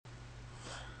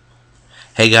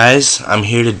Hey guys, I'm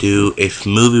here to do a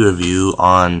movie review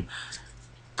on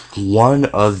one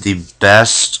of the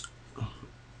best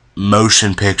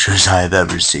motion pictures I've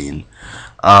ever seen.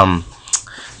 The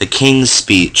King's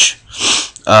Speech.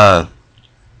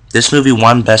 This movie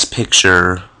won Best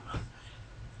Picture.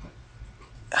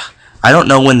 I don't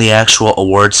know when the actual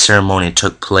awards ceremony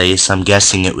took place. I'm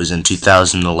guessing it was in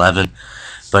 2011,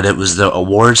 but it was the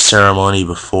awards ceremony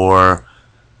before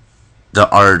the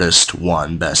artist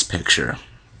won Best Picture.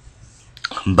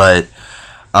 But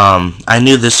I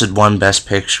knew this had won Best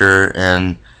Picture,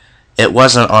 and it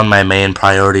wasn't on my main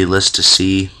priority list to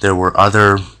see. There were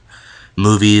other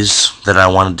movies that I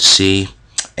wanted to see,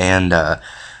 and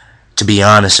to be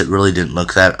honest, it really didn't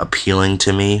look that appealing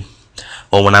to me.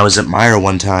 Well, when I was at Meijer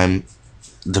one time,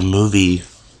 the movie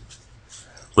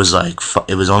was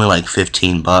it was only like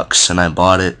 $15, and I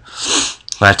bought it.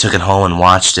 And I took it home and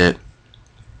watched it,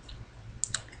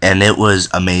 and it was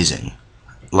amazing.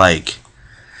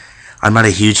 I'm not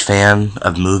a huge fan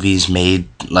of movies made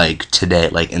today,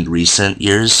 in recent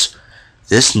years.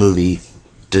 This movie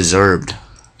deserved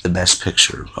the Best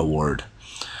Picture award.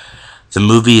 The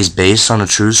movie is based on a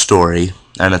true story,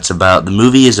 and the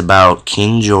movie is about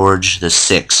King George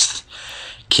VI.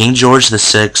 King George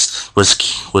VI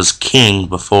was king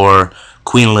before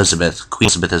Queen Elizabeth. Queen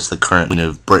Elizabeth is the current Queen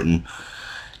of Britain.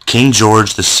 King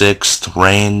George VI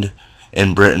reigned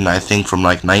in Britain, I think, from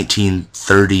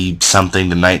 1930 something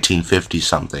to 1950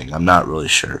 something. I'm not really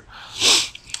sure.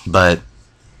 But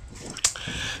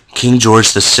King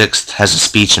George VI has a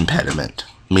speech impediment,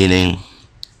 meaning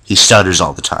he stutters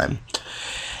all the time.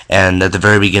 And at the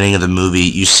very beginning of the movie,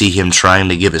 you see him trying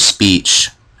to give a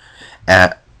speech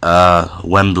at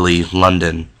Wembley,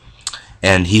 London.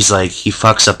 And he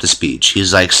fucks up the speech.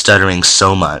 He's stuttering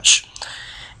so much.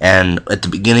 And at the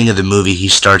beginning of the movie, he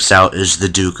starts out as the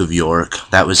Duke of York.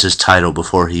 That was his title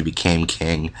before he became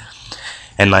king.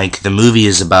 And the movie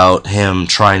is about him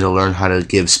trying to learn how to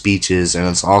give speeches, and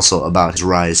it's also about his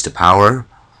rise to power.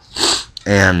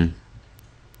 And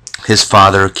his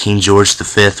father, King George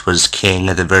V, was king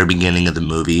at the very beginning of the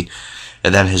movie.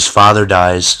 And then his father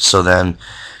dies, so then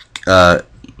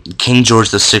King George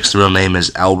VI's real name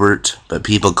is Albert, but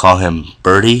people call him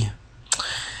Bertie.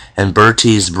 And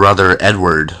Bertie's brother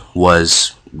Edward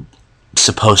was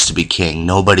supposed to be king.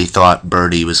 Nobody thought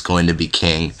Bertie was going to be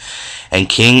king.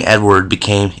 And Edward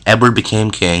became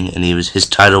king, and his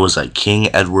title was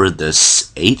King Edward the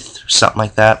VIII or something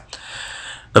like that.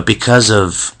 But because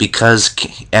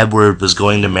Edward was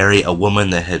going to marry a woman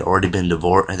that had already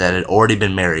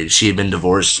been married, she had been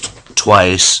divorced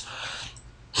twice,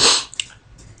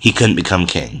 he couldn't become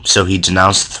king. So he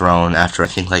denounced the throne after I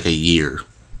think a year.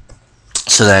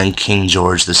 So then King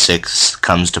George VI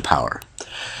comes to power.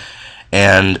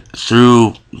 And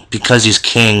because he's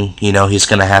king, he's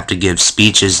going to have to give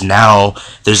speeches. Now,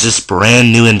 there's this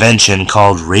brand new invention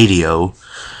called radio.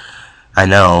 I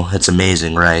know, it's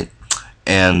amazing, right?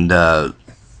 And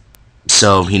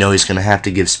so, he's going to have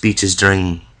to give speeches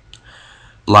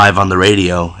live on the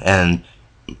radio. And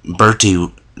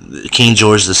King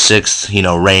George VI,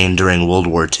 reigned during World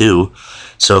War II.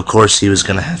 So, of course, he was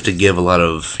going to have to give a lot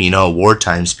of,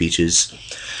 wartime speeches.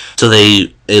 So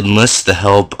they enlist the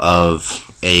help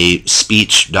of a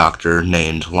speech doctor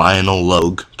named Lionel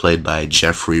Logue, played by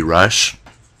Jeffrey Rush.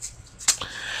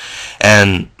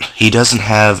 And he doesn't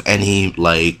have any,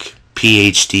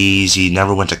 PhDs. He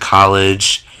never went to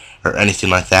college or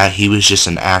anything like that. He was just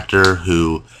an actor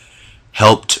who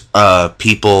helped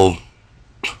people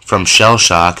from shell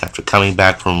shock after coming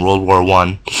back from World War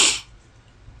I.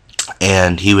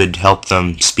 And he would help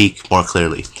them speak more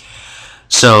clearly.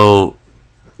 So,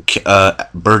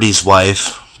 Bertie's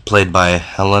wife, played by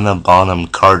Helena Bonham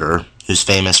Carter, who's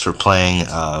famous for playing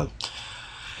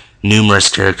numerous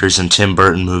characters in Tim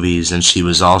Burton movies, and she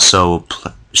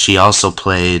also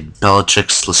played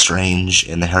Bellatrix Lestrange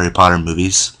in the Harry Potter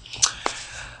movies.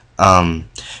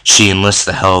 She enlists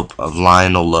the help of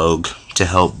Lionel Logue to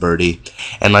help Bertie,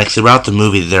 and throughout the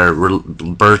movie,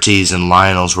 Bertie's and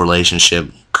Lionel's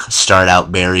relationship start out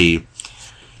very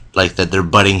that they're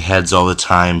butting heads all the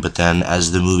time, but then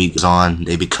as the movie goes on,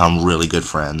 they become really good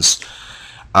friends.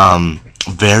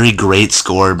 Very great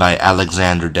score by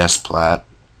Alexander Desplat,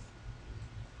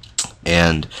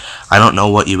 and I don't know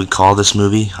what you would call this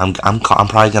movie. I'm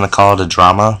probably gonna call it a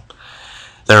drama.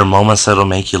 There are moments that'll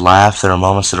make you laugh. There are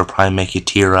moments that'll probably make you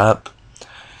tear up.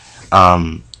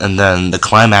 And then the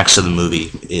climax of the movie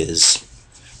is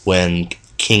when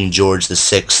King George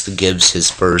VI gives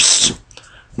his first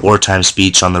wartime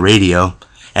speech on the radio,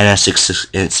 and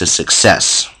it's a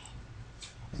success.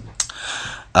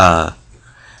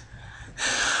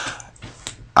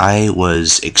 I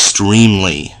was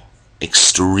extremely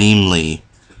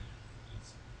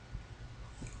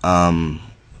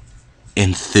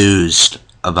enthused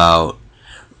about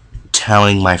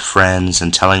telling my friends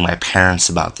and telling my parents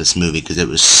about this movie because it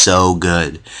was so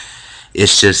good.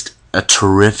 It's just a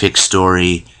terrific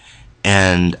story,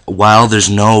 and while there's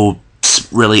no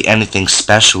really anything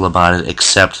special about it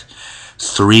except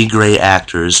three great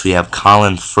actors, we have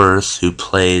Colin Firth, who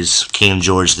plays King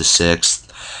George VI,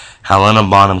 Helena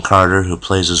Bonham Carter, who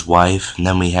plays his wife, and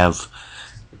then we have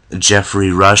Jeffrey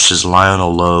Rush as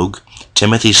Lionel Logue,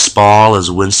 Timothy Spall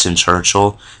as Winston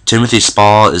Churchill. Timothy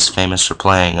Spall is famous for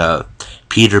playing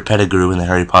Peter Pettigrew in the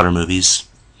Harry Potter movies.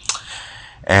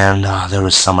 And there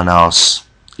was someone else.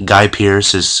 Guy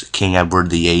Pearce is King Edward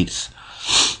VIII.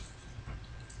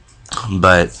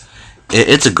 But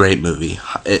it's a great movie.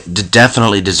 It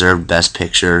definitely deserved Best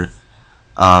Picture.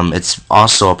 It's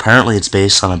also, apparently it's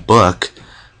based on a book,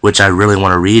 which I really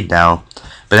want to read now.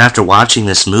 But after watching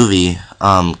this movie,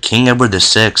 King Edward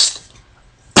VI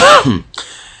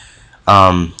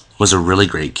was a really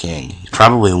great king.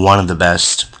 Probably one of the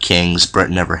best kings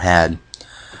Britain ever had.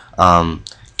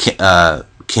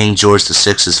 King George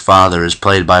VI's father is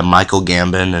played by Michael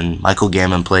Gambon, and Michael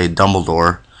Gambon played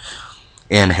Dumbledore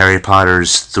in Harry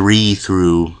Potter's 3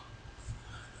 through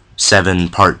 7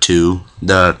 Part 2.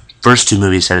 The first two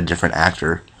movies had a different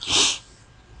actor.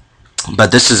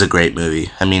 But this is a great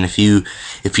movie. I mean, if you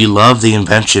love the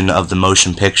invention of the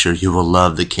motion picture, you will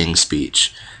love The King's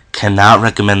Speech. Cannot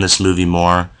recommend this movie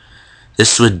more.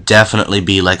 This would definitely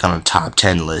be like on a top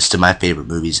 10 list of my favorite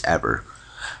movies ever.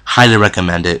 Highly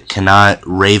recommend it. Cannot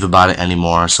rave about it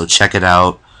anymore, so check it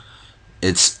out.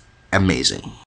 It's amazing.